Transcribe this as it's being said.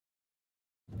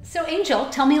So Angel,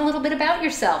 tell me a little bit about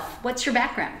yourself. What's your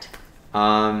background?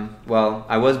 Well,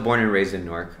 I was born and raised in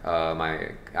Newark,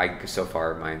 so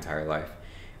far my entire life.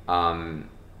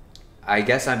 I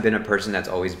guess I've been a person that's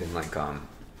always been like,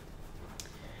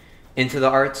 into the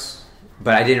arts,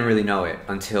 but I didn't really know it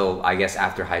until I guess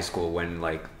after high school when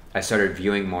like I started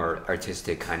viewing more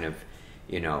artistic kind of,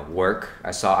 work.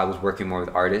 I was working more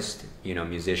with artists,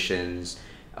 musicians,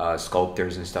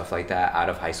 sculptors and stuff like that out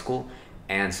of high school.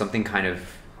 And something kind of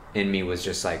in me was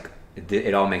just like,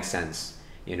 it all makes sense.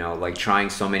 Like trying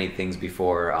so many things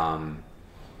before,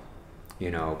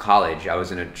 college. I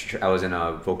was in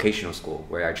a vocational school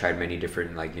where I tried many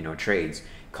different trades,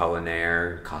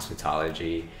 culinary,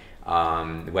 cosmetology,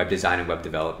 web design and web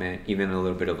development, even a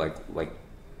little bit of like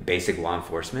basic law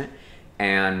enforcement.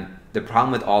 And the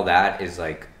problem with all that is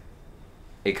like,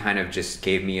 it kind of just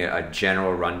gave me a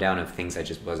general rundown of things I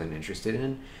just wasn't interested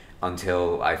in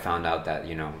until I found out that,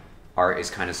 art is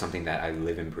kind of something that I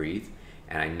live and breathe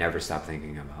and I never stop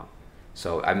thinking about.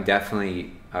 So I'm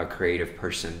definitely a creative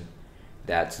person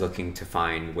that's looking to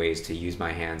find ways to use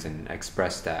my hands and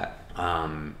express that.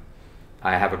 I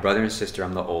have a brother and sister.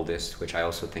 I'm the oldest, which I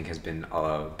also think has been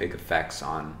big effects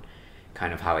on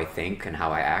kind of how I think and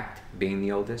how I act, being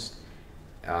the oldest.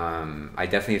 I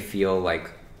definitely feel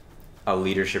like a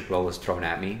leadership role is thrown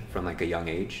at me from like a young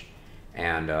age,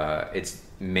 and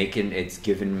it's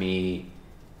given me,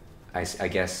 I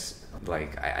guess,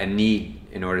 like a need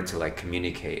in order to like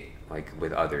communicate like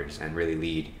with others and really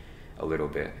lead a little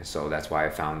bit. So that's why I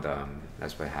found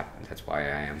that's what happened. That's why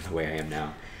I am the way I am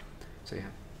now. So yeah.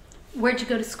 Where'd you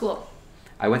go to school?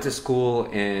 I went to school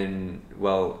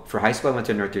for high school I went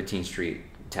to North 13th Street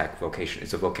Tech Vocation.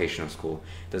 It's a vocational school.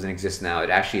 It doesn't exist now. It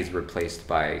actually is replaced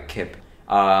by KIPP.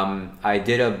 I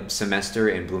did a semester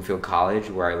in Bloomfield College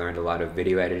where I learned a lot of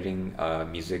video editing,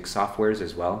 music softwares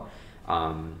as well,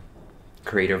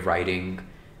 creative writing,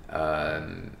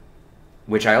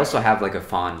 which I also have like a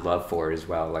fond love for as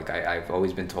well. Like I've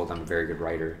always been told I'm a very good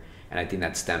writer, and I think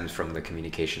that stems from the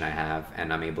communication I have,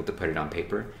 and I'm able to put it on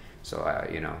paper. So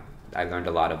I learned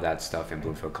a lot of that stuff in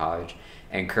Bloomfield College,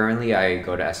 and currently I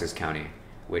go to Essex County,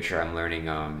 which I'm learning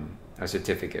a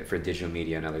certificate for digital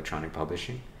media and electronic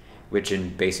publishing, which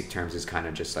in basic terms is kind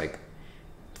of just like,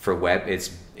 for web,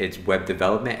 it's web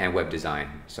development and web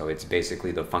design. So it's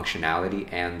basically the functionality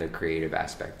and the creative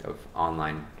aspect of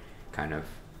online kind of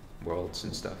worlds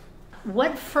and stuff.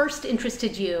 What first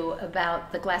interested you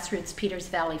about the GlassRoots-Peters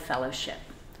Valley Fellowship?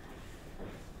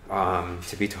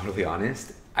 To be totally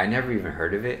honest, I never even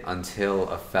heard of it until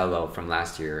a fellow from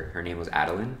last year. Her name was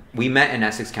Adeline. We met in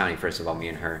Essex County, first of all, me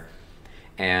and her.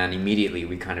 And immediately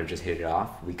we kind of just hit it off.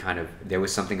 There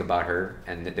was something about her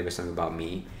and there was something about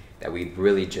me that we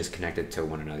really just connected to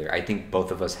one another. I think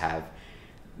both of us have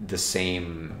the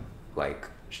same like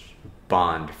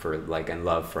bond for like and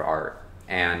love for art.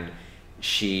 And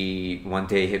she one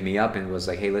day hit me up and was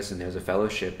like, hey, listen, there's a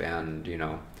fellowship, and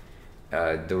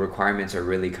the requirements are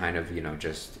really kind of,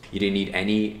 just, you didn't need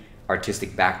any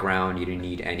artistic background, you didn't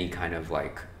need any kind of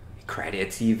like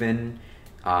credits even.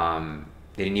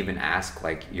 They didn't even ask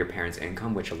like your parents'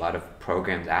 income, which a lot of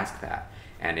programs ask that,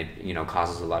 and it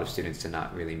causes a lot of students to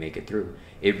not really make it through.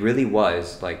 It really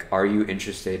was like, are you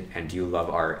interested and do you love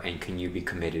art, and can you be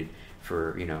committed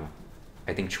for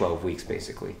I think 12 weeks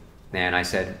basically. And I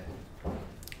said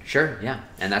sure, yeah.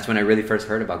 And that's when I really first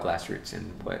heard about GlassRoots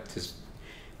and what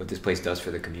this place does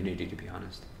for the community, to be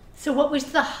honest. So what was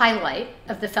the highlight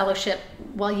of the fellowship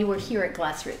while you were here at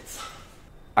GlassRoots?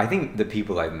 I think the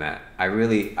people I've met.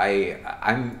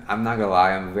 I'm not gonna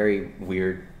lie, I'm a very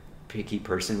weird, picky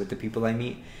person with the people I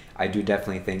meet. I do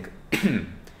definitely think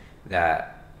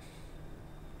that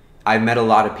I've met a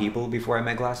lot of people before I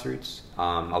met GlassRoots.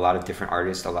 A lot of different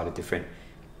artists, a lot of different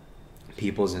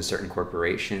peoples in certain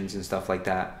corporations and stuff like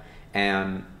that.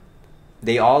 And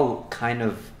they all kind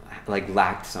of like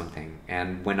lacked something.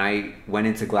 And when I went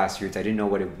into GlassRoots, I didn't know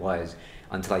what it was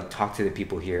until I talked to the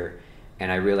people here,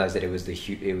 and I realized that it was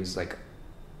like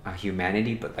a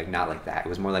humanity, but like not like that. It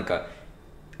was more like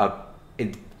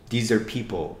these are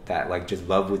people that like just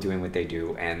love doing what they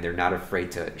do, and they're not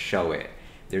afraid to show it.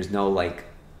 There's no like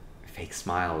fake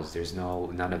smiles. There's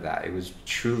none of that. It was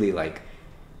truly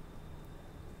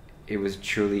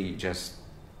just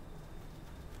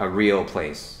a real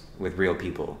place with real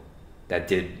people that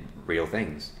did real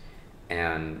things.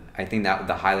 And I think that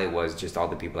the highlight was just all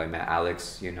the people I met.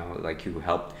 Alex, like who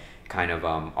helped kind of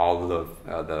all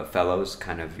of the fellows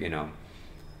kind of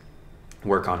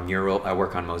work on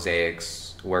work on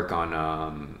mosaics, work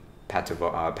on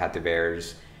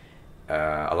pativers,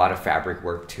 a lot of fabric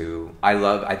work too.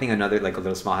 I think another like a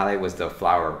little small highlight was the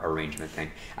flower arrangement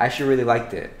thing. I actually really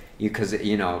liked it. because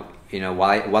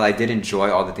while I did enjoy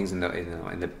all the things in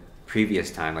the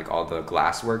previous time, like all the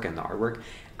glass work and the artwork,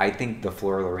 I think the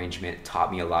floral arrangement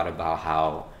taught me a lot about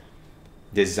how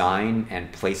design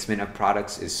and placement of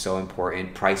products is so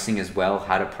important. Pricing as well,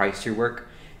 how to price your work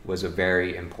was a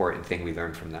very important thing we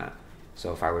learned from that.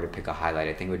 So if I were to pick a highlight,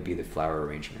 I think it would be the flower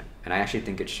arrangement. And I actually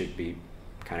think it should be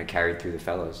kind of carried through the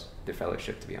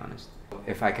fellowship, to be honest.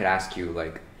 If I could ask you,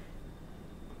 like,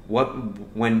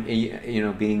 when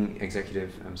being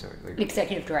executive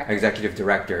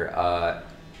director,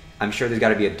 I'm sure there's got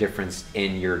to be a difference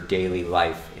in your daily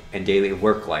life and daily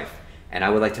work life, and I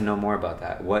would like to know more about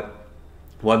that.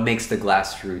 What makes the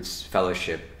GlassRoots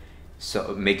Fellowship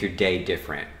so make your day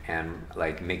different and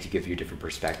like make you give you a different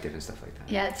perspective and stuff like that?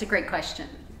 Yeah, it's a great question,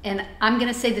 and I'm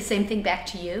going to say the same thing back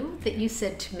to you that you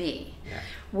said to me. Yeah.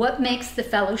 What makes the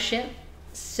fellowship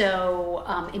so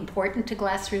important to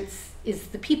GlassRoots is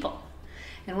the people.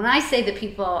 And when I say the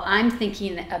people, I'm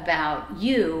thinking about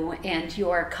you and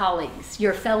your colleagues,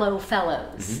 your fellow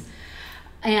fellows.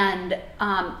 Mm-hmm. And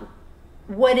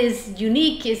what is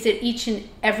unique is that each and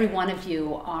every one of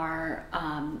you are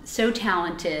so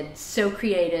talented, so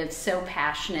creative, so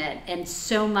passionate, and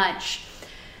so much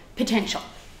potential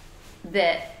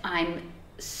that I'm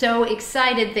so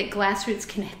excited that GlassRoots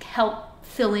can help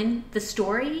fill in the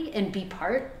story and be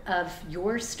part of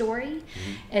your story.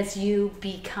 Mm-hmm. As you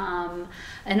become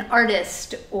an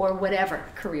artist or whatever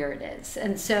career it is.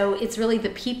 And so it's really the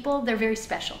people, they're very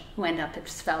special, who end up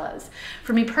as fellows.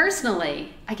 For me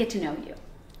personally, I get to know you.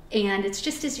 And it's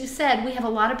just as you said, we have a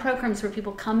lot of programs where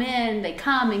people come in, they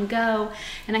come and go.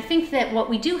 And I think that what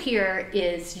we do here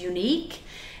is unique,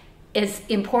 is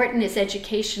important, is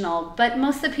educational, but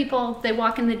most of the people, they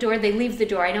walk in the door, they leave the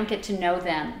door. I don't get to know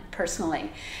them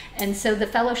personally. And so the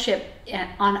fellowship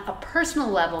on a personal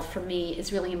level for me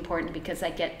is really important because I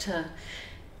get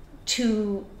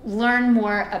to learn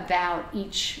more about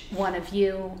each one of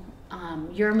you,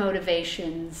 your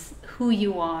motivations, who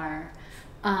you are.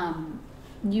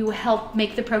 You help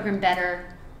make the program better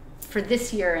for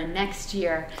this year and next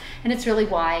year. And it's really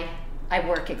why I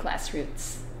work at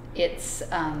GlassRoots. It's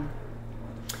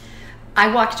I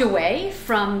walked away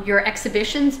from your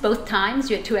exhibitions both times.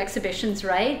 You had 2 exhibitions,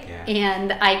 right? Yeah.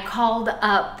 And I called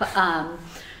up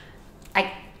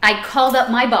I called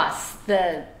up my boss,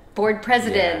 the board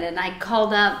president, and I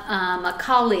called up a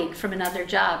colleague from another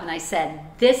job, and I said,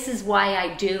 this is why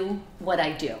I do what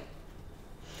I do.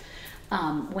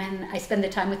 When I spend the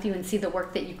time with you and see the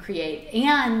work that you create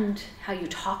and how you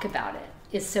talk about it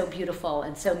is so beautiful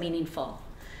and so meaningful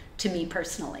to me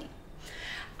personally.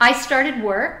 I started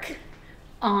work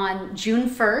on June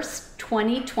 1st,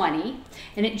 2020,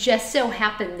 and it just so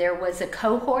happened there was a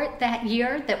cohort that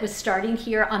year that was starting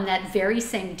here on that very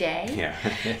same day. Yeah.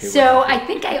 So I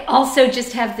think I also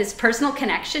just have this personal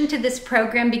connection to this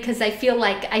program because I feel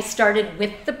like I started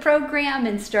with the program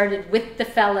and started with the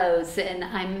fellows, and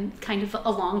I'm kind of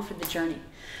along for the journey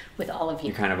with all of you.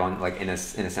 You're kind of on, like, in a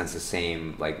sense, the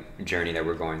same like journey that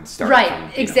we're going to start. Right,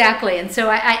 from, exactly. And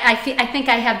so I think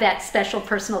I have that special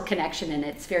personal connection, and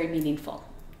it's very meaningful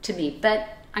to me. But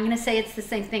I'm going to say it's the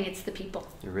same thing. It's the people.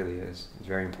 It really is. It's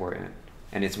very important.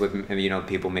 And it's what,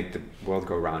 people make the world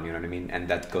go round, you know what I mean? And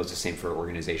that goes the same for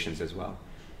organizations as well.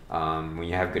 When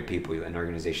you have good people, an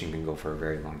organization can go for a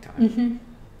very long time.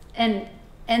 Mm-hmm.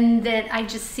 And that I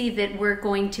just see that we're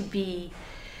going to be,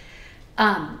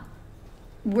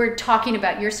 we're talking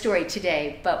about your story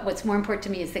today, but what's more important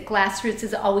to me is that GlassRoots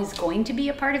is always going to be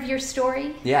a part of your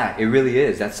story. Yeah, it really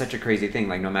is. That's such a crazy thing.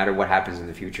 Like, no matter what happens in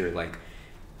the future, like,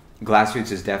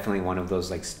 GlassRoots is definitely one of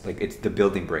those, like it's the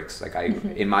building bricks. Like,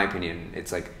 in my opinion,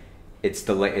 it's like, it's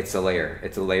a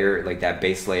layer, like that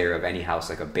base layer of any house,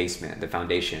 like a basement, the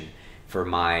foundation for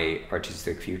my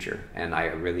artistic future. And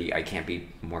I can't be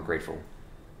more grateful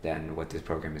than what this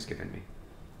program has given me.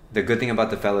 The good thing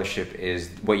about the fellowship is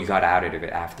what you got out of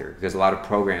it after, because a lot of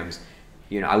programs,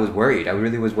 I was worried. I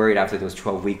really was worried after those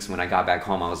 12 weeks. When I got back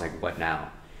home, I was like, what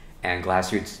now? And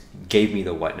GlassRoots gave me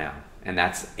the what now. And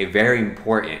that's very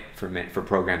important for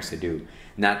programs to do.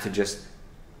 Not to just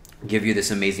give you this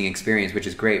amazing experience, which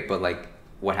is great, but like,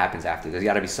 what happens after? There's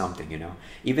got to be something,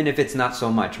 Even if it's not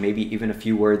so much, maybe even a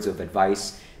few words of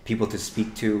advice, people to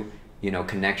speak to,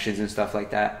 connections and stuff like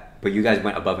that. But you guys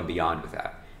went above and beyond with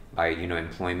that by,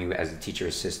 employing me as a teacher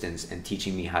assistant and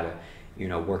teaching me how to,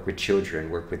 work with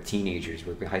children, work with teenagers,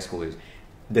 work with high schoolers.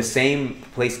 The same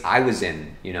place I was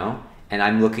in, and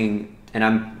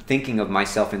I'm thinking of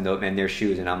myself in their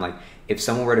shoes, and I'm like, if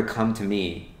someone were to come to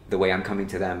me the way I'm coming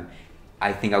to them,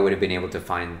 I think I would have been able to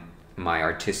find my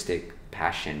artistic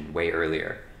passion way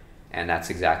earlier. And that's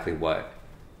exactly what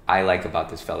I like about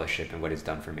this fellowship and what it's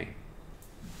done for me.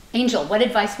 Angel, what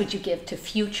advice would you give to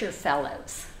future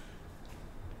fellows?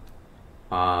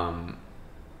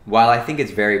 While I think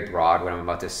it's very broad what I'm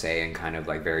about to say and kind of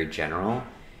like very general,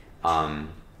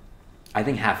 I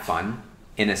think have fun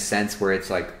in a sense where it's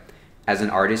like, as an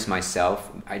artist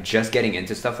myself, just getting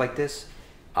into stuff like this,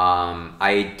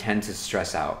 I tend to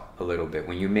stress out a little bit.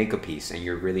 When you make a piece and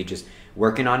you're really just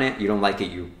working on it, you don't like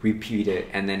it, you repeat it,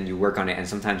 and then you work on it, and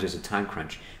sometimes there's a time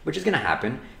crunch, which is gonna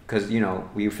happen because, you know,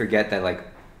 we forget that like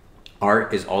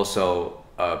art is also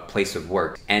a place of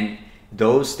work. And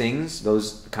those things,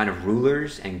 those kind of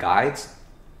rulers and guides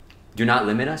do not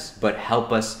limit us, but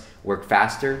help us work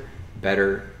faster,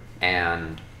 better,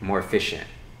 and more efficient.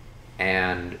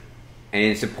 And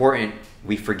it's important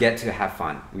we forget to have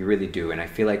fun. We really do. And I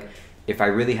feel like if I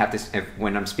really have to,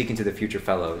 when I'm speaking to the future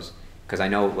fellows, because I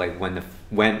know like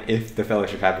if the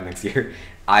fellowship happens next year,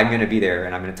 I'm gonna be there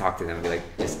and I'm gonna talk to them and be like,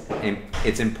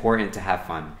 it's important to have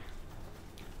fun.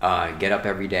 Get up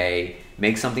every day,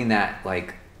 make something that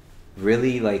like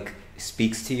really like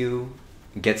speaks to you,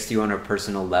 gets to you on a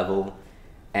personal level,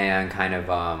 and kind of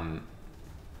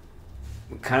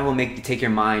will make you take your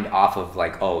mind off of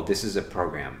like, oh, this is a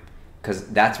program. Because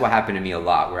that's what happened to me a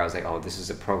lot, where I was like, oh, this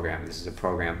is a program,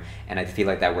 and I feel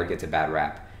like that word gets a bad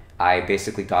rap. I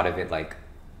basically thought of it like,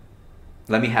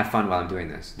 let me have fun while I'm doing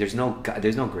this. There's no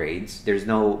grades, there's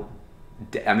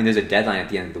a deadline at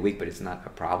the end of the week, but it's not a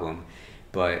problem.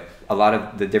 But a lot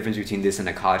of the difference between this and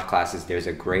a college class is there's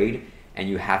a grade, and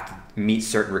you have to meet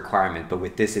certain requirements. But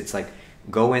with this, it's like,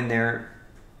 go in there,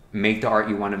 make the art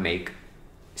you want to make,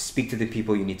 speak to the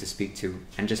people you need to speak to,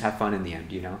 and just have fun in the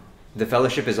end, you know? The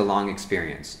fellowship is a long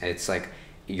experience. It's like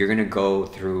you're going to go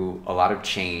through a lot of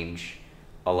change,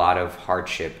 a lot of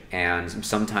hardship, and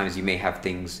sometimes you may have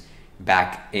things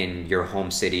back in your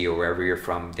home city or wherever you're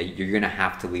from that you're going to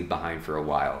have to leave behind for a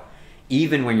while,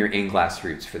 even when you're in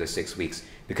GlassRoots for the 6 weeks,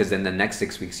 because then the next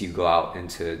 6 weeks you go out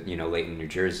into, you know, Layton, New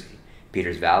Jersey,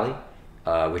 Peters Valley,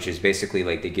 which is basically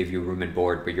like they give you room and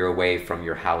board, but you're away from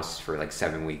your house for like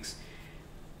 7 weeks.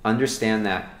 Understand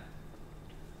that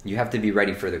you have to be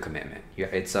ready for the commitment.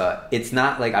 It's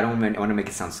not like, I want to make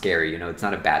it sound scary, you know, it's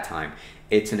not a bad time.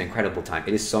 It's an incredible time.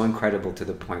 It is so incredible to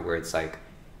the point where it's like,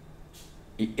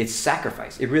 it's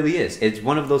sacrifice. It really is. It's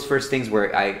one of those first things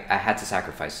where I had to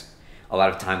sacrifice a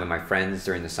lot of time with my friends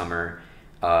during the summer.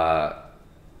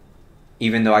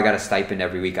 Even though I got a stipend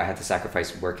every week, I had to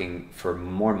sacrifice working for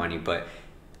more money, but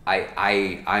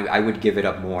I would give it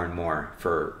up more and more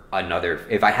for another.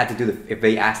 If I had to if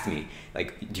they asked me,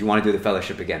 like, do you want to do the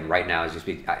fellowship again right now, as you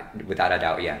speak, without a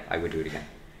doubt, yeah, I would do it again.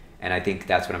 And I think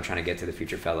that's what I'm trying to get to the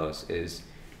future fellows is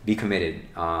be committed.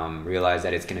 Realize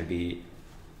that it's going to be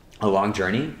a long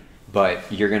journey, but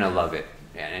you're going to love it.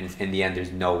 And in the end,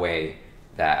 there's no way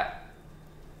that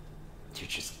you're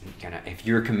just gonna, if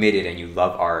you're committed and you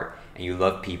love art and you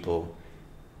love people,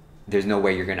 there's no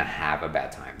way you're going to have a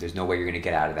bad time. There's no way you're going to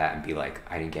get out of that and be like,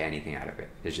 I didn't get anything out of it.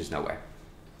 There's just no way.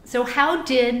 So how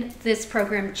did this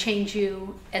program change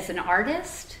you as an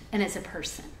artist and as a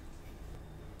person?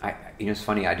 It's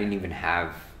funny, I didn't even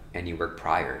have any work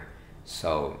prior.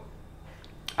 So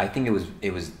I think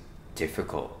it was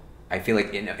difficult. I feel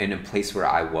like in a place where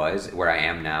I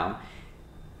am now,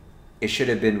 it should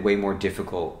have been way more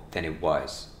difficult than it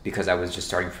was because I was just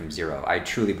starting from zero. I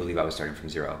truly believe I was starting from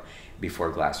zero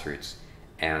before GlassRoots.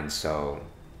 And so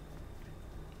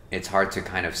it's hard to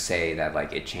kind of say that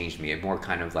like it changed me. It more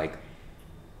kind of like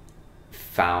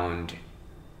I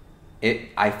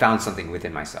found something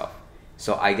within myself.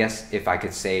 So I guess if I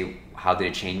could say how did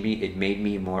it change me, it made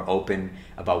me more open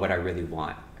about what I really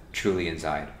want truly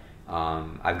inside.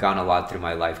 I've gone a lot through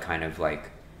my life kind of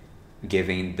like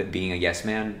being a yes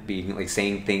man, being like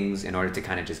saying things in order to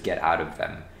kind of just get out of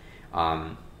them.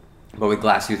 But with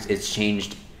GlassRoots, it's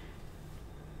changed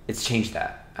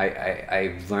that.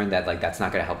 I've learned that like that's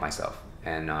not going to help myself,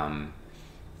 and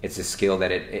it's a skill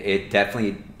that it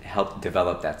definitely helped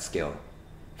develop that skill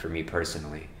for me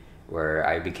personally, where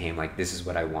I became like, this is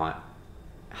what I want.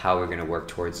 How we're going to work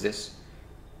towards this?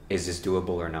 Is this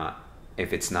doable or not?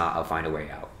 If it's not, I'll find a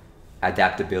way out.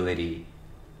 Adaptability,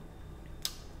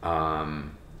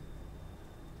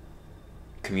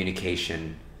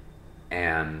 communication,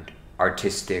 and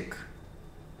artistic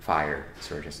fire,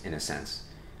 sort of, in a sense.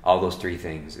 All those three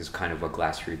things is kind of what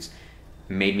GlassRoots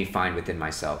made me find within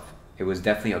myself. It was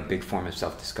definitely a big form of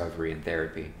self-discovery and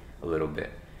therapy, a little bit.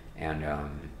 And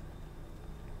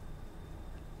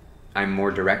I'm more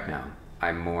direct now.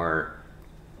 I'm more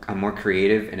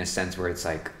creative in a sense where it's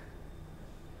like,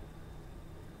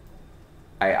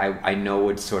 I know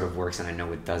what sort of works and I know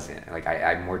what doesn't. Like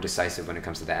I'm more decisive when it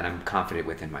comes to that, and I'm confident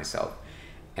within myself.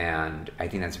 And I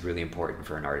think that's really important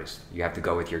for an artist. You have to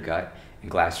go with your gut, and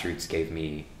GlassRoots gave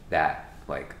me that,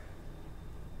 like,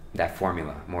 that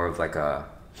formula, more of like an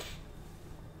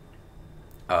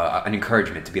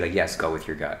encouragement to be like, yes, go with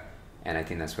your gut. And I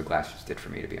think that's what GlassRoots did for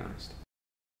me, to be honest.